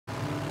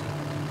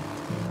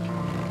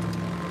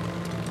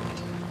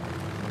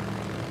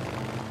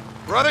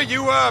Brother,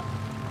 you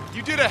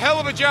did a hell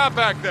of a job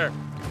back there.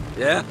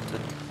 Yeah?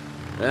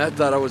 I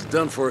thought I was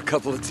done for a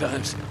couple of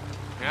times.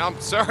 I'm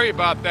sorry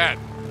about that.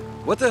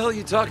 What the hell are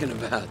you talking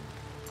about?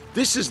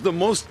 This is the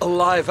most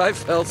alive I've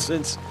felt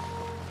since...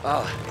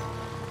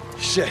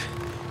 shit.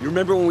 You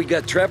remember when we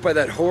got trapped by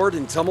that horde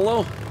in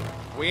Tumalo?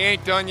 We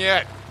ain't done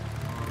yet.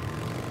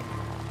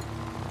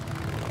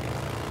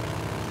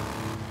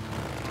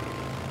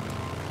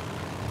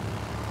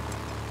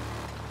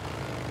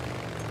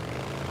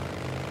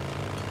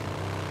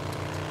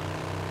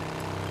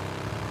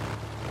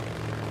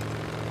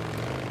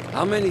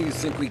 How many you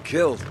think we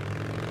killed?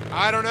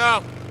 I don't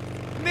know.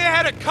 They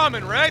had it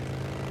coming, right?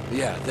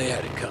 Yeah, they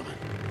had it coming.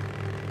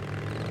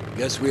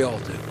 Guess we all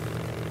do.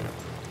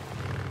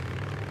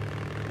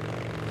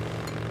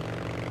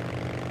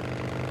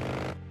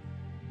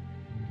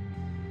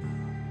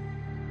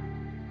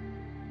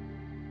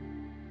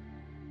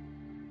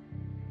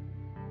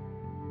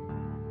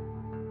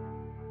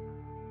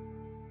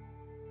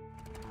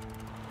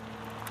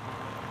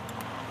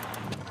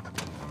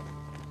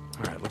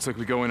 Alright, looks like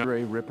we go in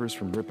Ray Rippers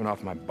from ripping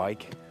off my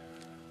bike.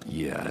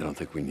 Yeah, I don't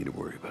think we need to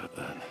worry about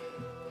that.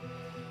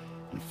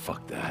 And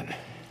fuck that.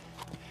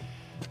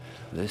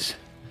 This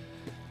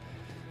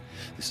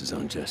is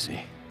on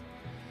Jesse.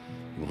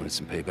 You wanted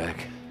some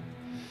payback?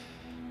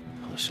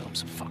 I'll show him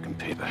some fucking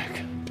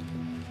payback.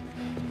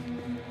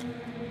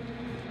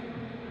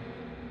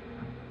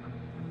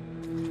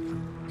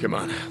 Come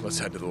on, let's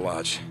head to the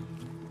lodge.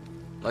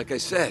 Like I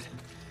said,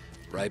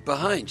 right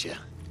behind you.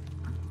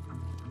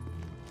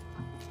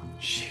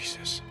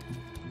 Jesus.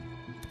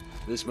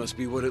 This must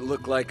be what it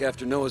looked like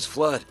after Noah's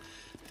flood.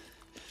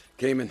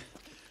 Came and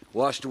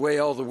washed away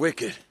all the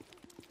wicked.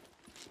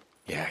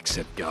 Yeah,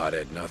 except God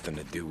had nothing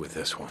to do with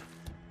this one.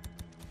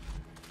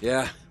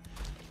 Yeah.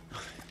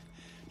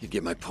 You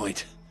get my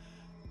point.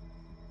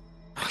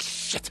 Oh,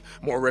 shit!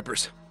 More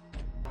Rippers.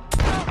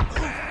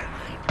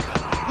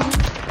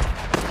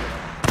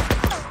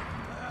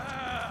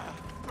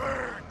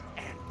 Burn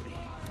and be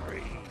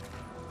free.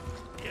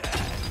 Yes,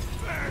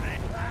 burn it.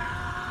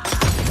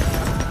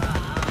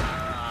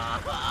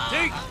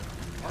 Deke!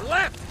 Our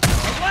left!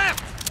 Our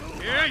left!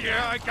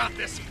 Yeah, I got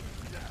this.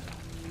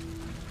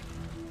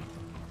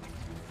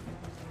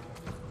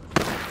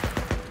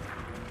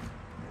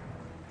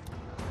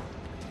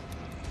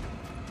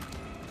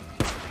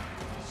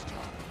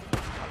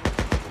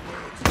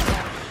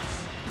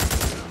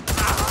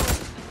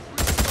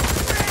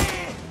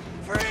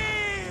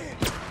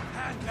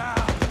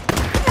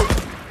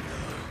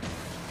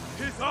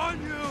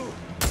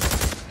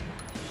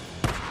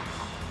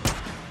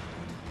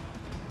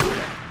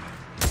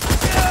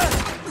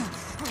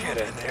 Get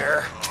in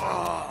there.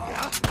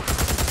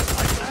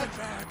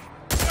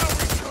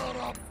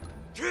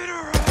 Get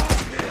around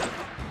him!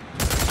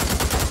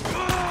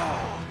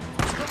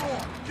 Come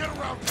on, get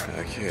around him!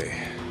 Okay.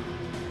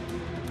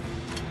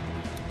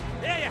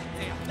 Yeah,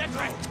 that's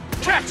right.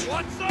 Catch!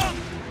 Want some?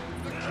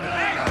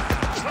 Hey,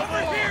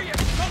 over here, you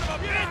son of a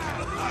bitch!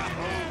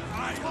 I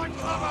want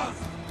cover!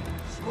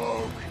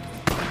 Smoke!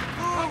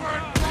 Cover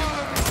and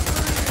fire!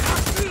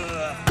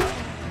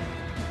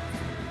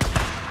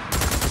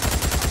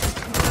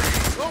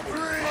 Open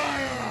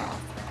fire!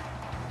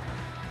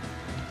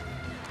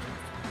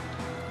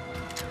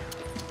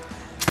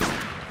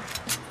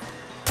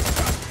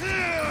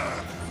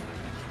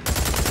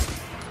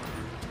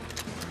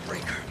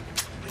 Breaker.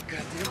 My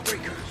goddamn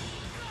breaker.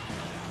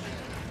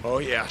 Oh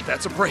yeah,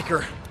 that's a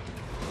breaker.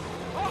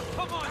 Oh,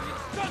 come on, you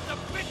sons of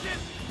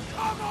bitches!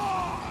 Come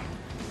on!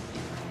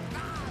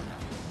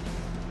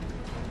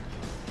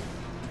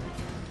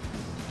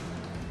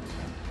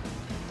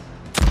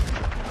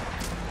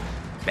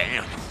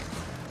 Bam.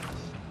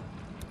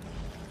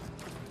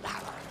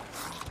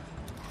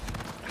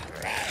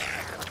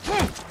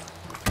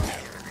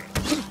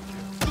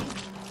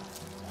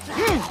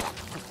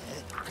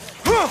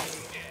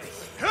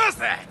 How's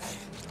that?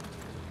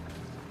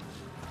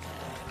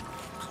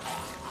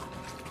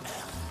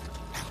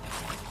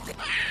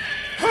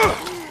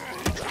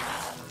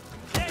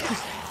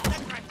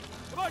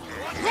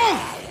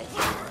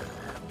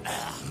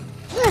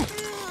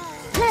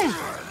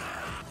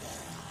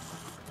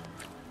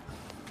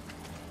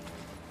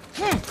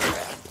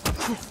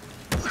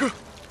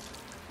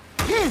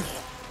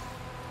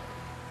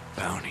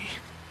 Bounty.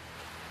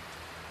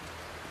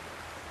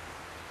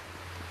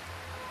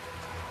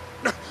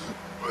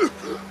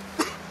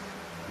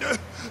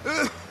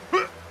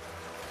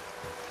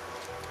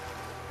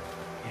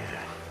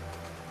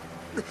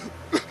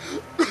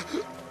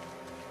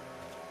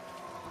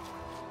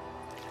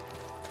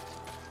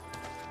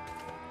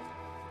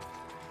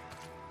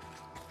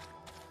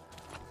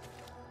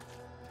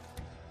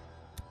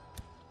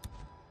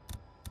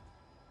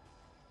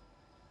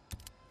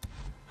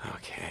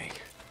 Okay.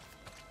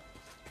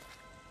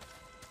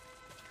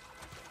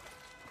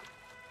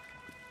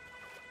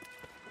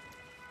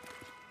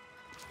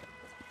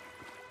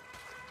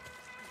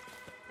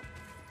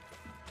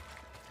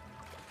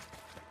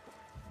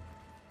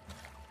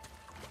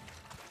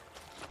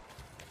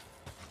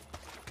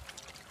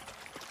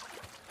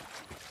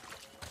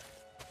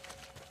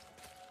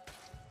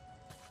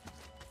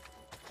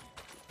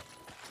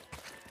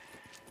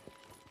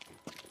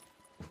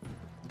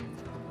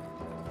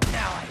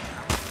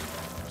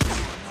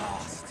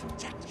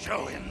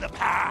 Show him the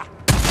path.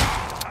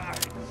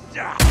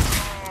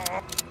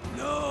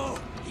 No,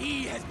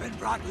 he has been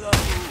brought low.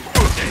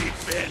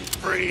 They've been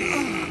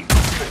freed.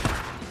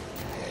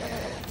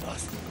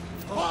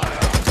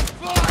 Fire!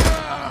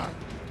 Fire!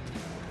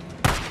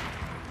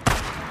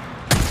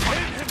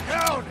 Pin him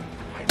down!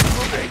 I'm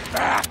moving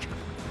back!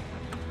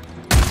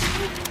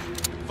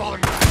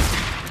 Falling back!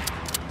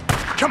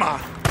 Come on!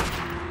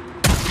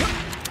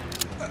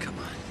 Come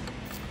on.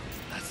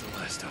 That's the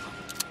last of them.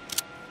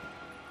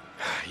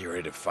 You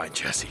ready to fight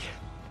Jesse?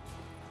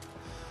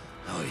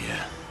 Oh,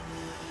 yeah.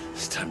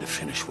 It's time to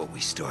finish what we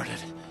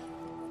started.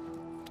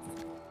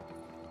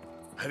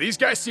 These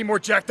guys seem more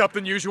jacked up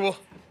than usual.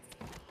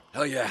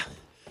 Hell yeah.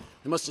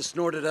 They must have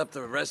snorted up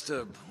the rest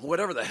of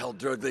whatever the hell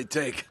drug they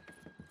take.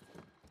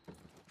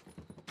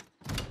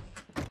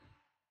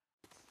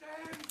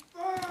 Stand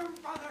firm,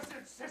 brothers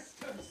and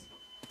sisters.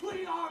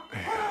 We are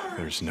burned.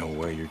 There's no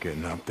way you're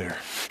getting up there.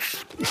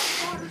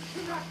 Waters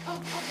do not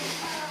come from the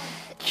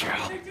ground.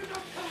 Carol. They do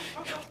not come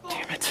from the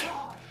Damn it.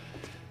 God.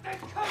 They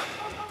come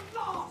from the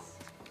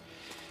lost.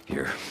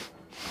 Here.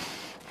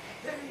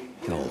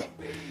 They No. will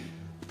be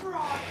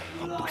brought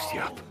I'll boost you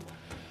up.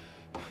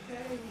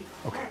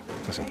 Okay,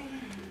 listen.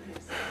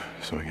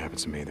 If something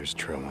happens to me, there's a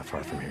trail not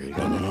far from here. You No,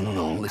 got no, no, no,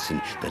 no. Listen,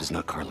 that is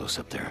not Carlos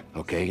up there,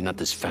 okay? Not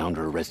this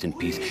founder, rest in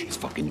peace. It's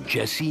fucking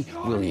Jesse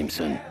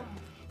Williamson.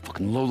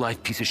 Fucking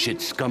low-life piece of shit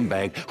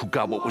scumbag who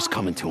got what was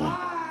coming to him.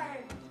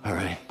 All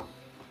right?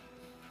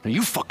 Now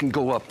you fucking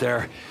go up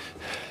there.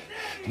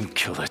 You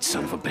kill that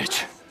son of a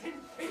bitch.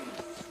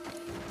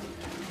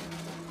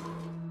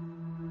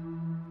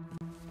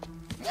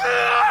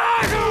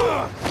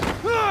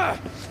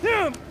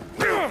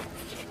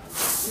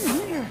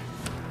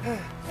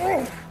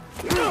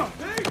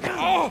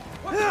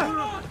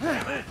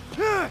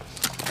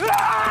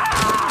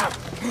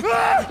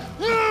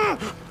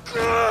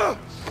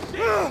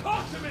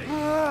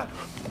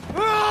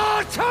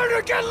 Time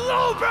to get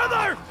low,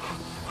 brother!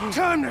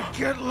 Time to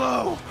get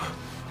low!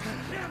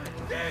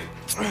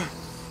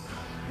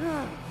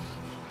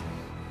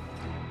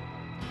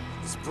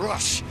 This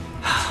brush.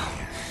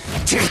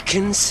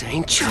 Deacon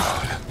St.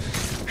 John,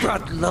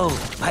 brought low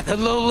by the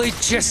lowly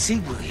Jesse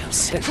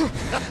Williamson.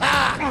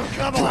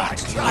 Come on,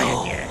 try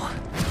again.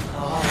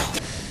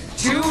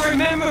 Do you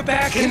remember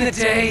back in the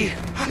day?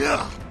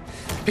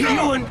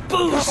 You and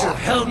Boozer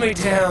held me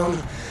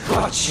down.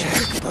 Watch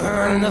Jack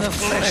burn the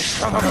flesh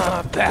from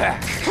our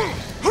back.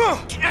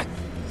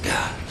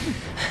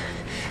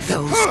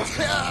 Those...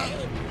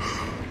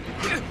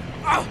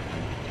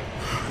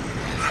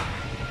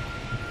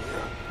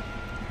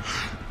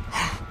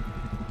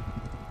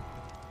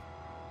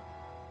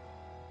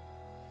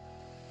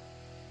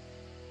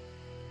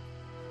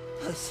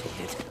 I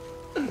see it.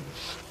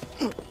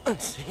 I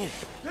see it.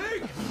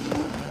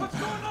 What's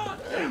going on?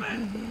 Damn it!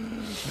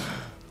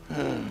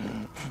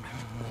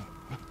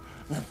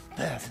 The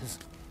path is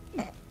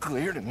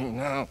clear to me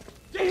now.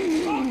 Talk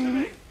to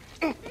me!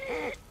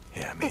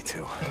 Yeah, me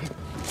too.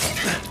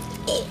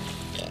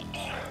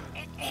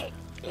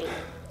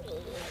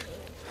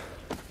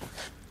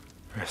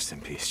 Rest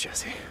in peace,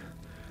 Jesse.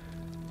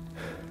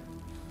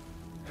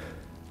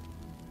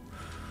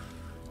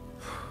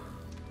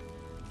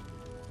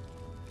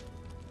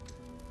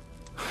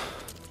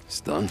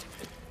 It's done.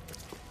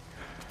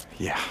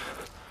 Yeah,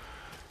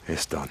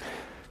 it's done.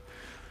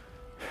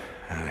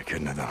 And I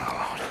couldn't have done it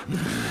alone.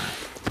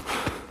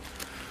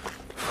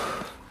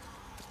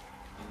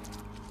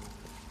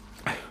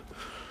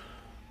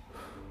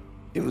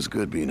 It was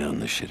good being out in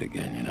the shit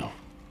again, you know?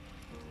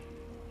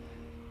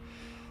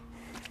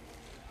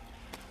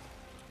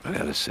 I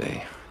gotta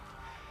say,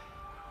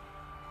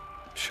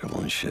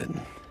 shoveling shit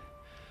and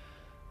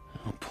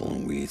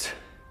pulling weeds.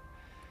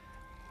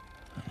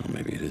 I don't know,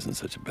 maybe it isn't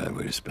such a bad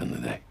way to spend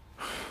the day.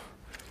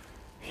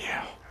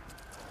 Yeah.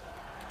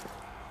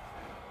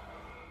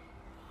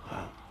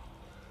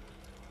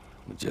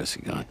 With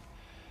Jesse gone,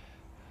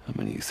 how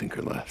many do you think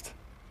are left?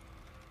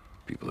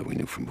 People that we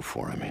knew from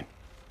before, I mean.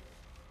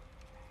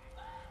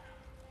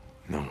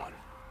 No one.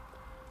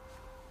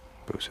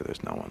 Booster,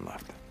 there's no one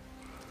left.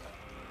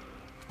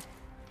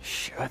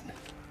 Shit.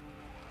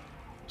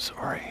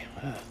 Sorry.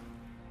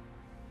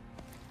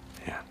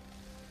 Yeah.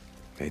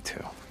 Me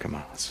too. Come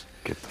on, let's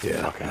get the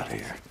Yeah, fuck out of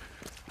here.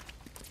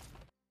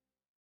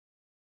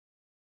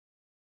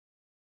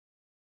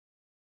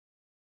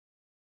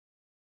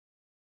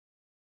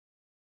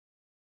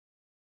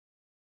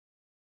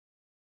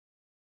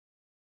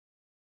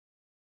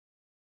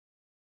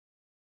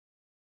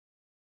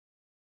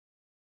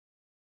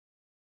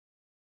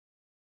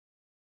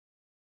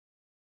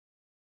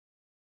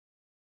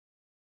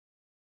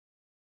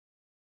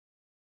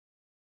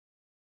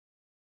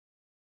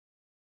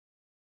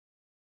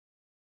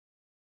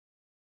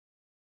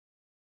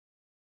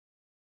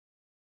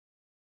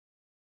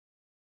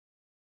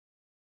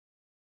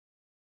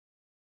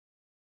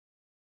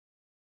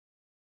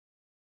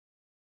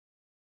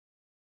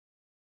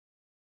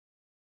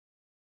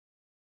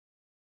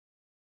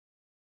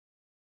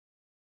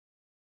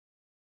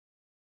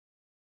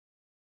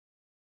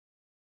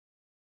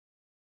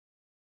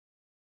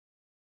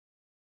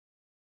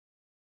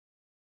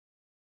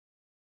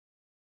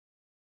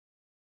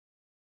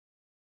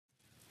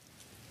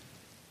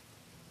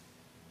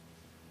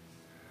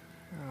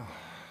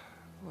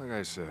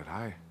 I said,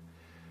 I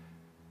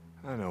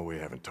know we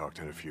haven't talked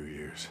in a few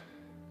years.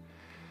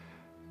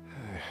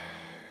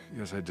 I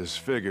guess I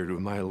just figured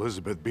with my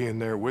Elizabeth being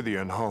there with you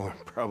and all, there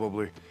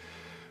probably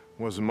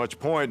wasn't much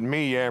point in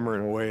me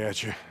yammering away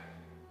at you.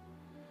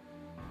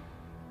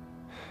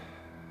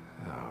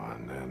 Oh,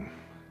 and then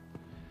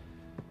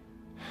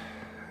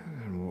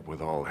with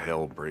all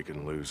hell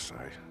breaking loose,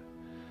 I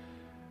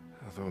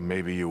thought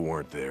maybe you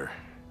weren't there.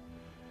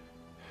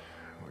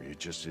 Or you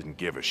just didn't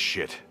give a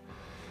shit.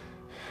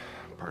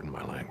 Pardon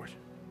my language.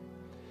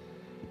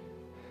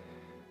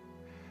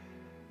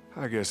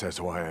 I guess that's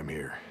why I'm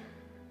here.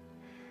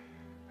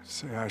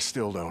 Say, I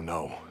still don't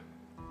know.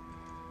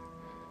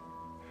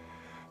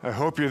 I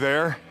hope you're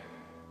there.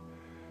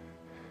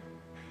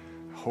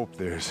 I hope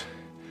there's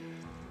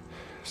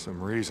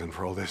some reason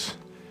for all this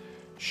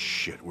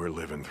shit we're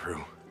living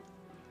through.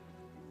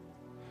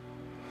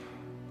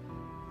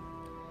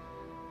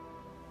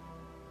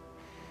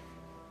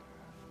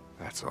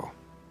 That's all.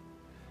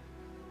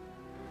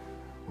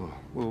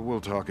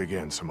 We'll talk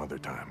again some other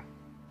time.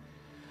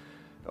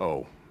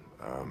 Oh,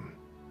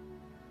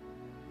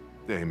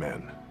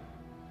 amen.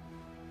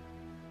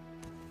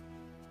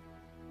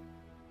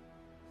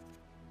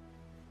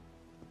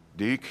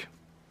 Deke?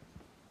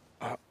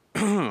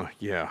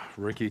 Yeah,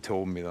 Ricky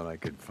told me that I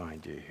could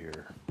find you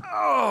here.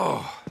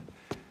 Oh!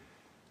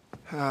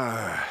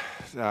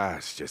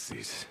 It's just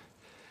these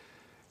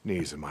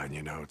knees of mine,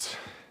 you know. It's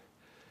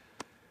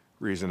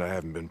reason I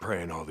haven't been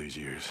praying all these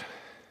years.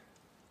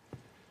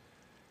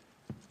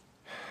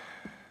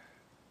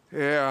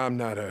 Yeah, I'm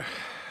not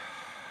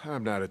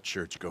a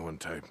church-going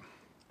type.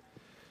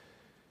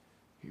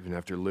 Even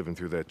after living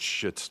through that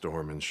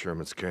shitstorm in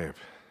Sherman's camp.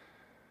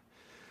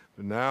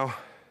 But now,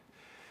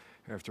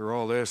 after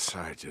all this,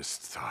 I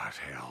just thought,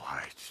 hell,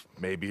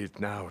 maybe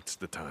now it's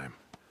the time.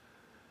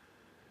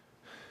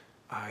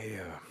 I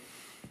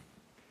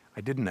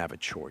didn't have a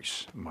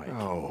choice, Mike.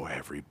 Oh,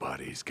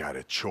 everybody's got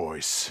a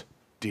choice,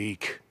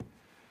 Deke.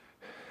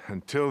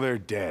 Until they're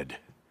dead.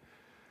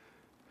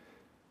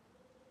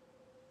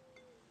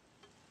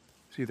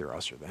 It's either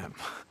us or them.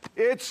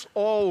 It's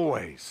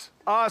always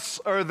us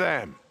or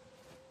them.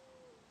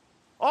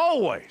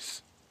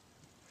 Always.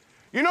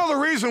 You know the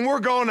reason we're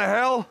going to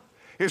hell?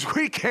 Is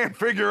we can't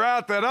figure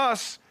out that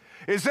us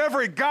is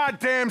every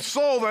goddamn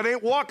soul that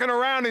ain't walking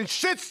around in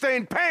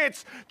shit-stained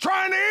pants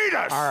trying to eat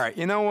us! All right,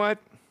 you know what?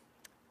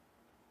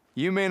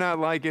 You may not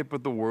like it,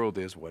 but the world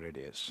is what it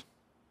is.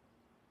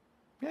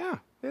 Yeah,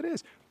 it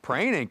is.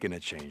 Praying ain't gonna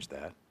change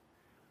that.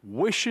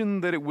 Wishing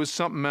that it was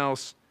something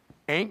else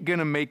ain't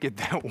gonna make it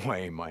that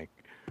way, Mike.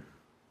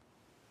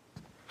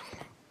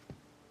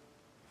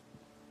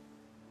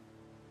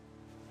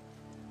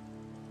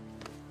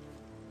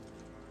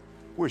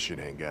 Wishing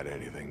ain't got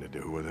anything to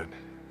do with it.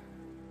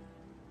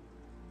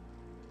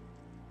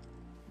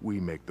 We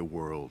make the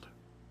world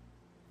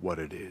what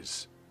it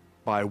is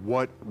by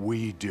what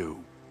we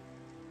do.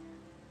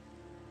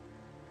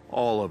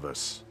 All of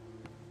us.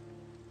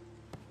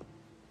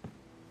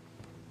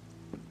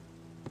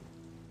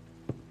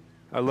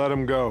 I let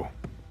him go.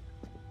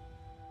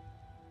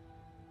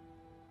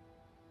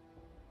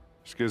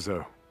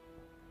 Skizzo.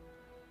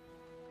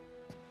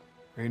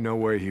 Ain't no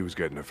way he was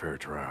getting a fair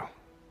trial.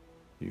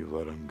 You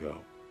let him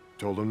go.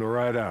 Told him to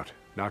ride out,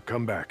 not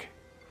come back.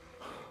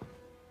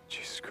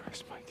 Jesus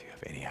Christ, Mike, do you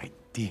have any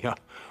idea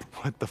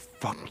what the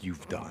fuck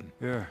you've done?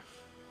 Yeah.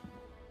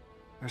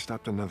 I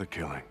stopped another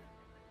killing.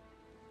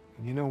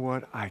 And you know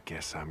what? I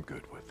guess I'm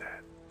good with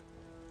that.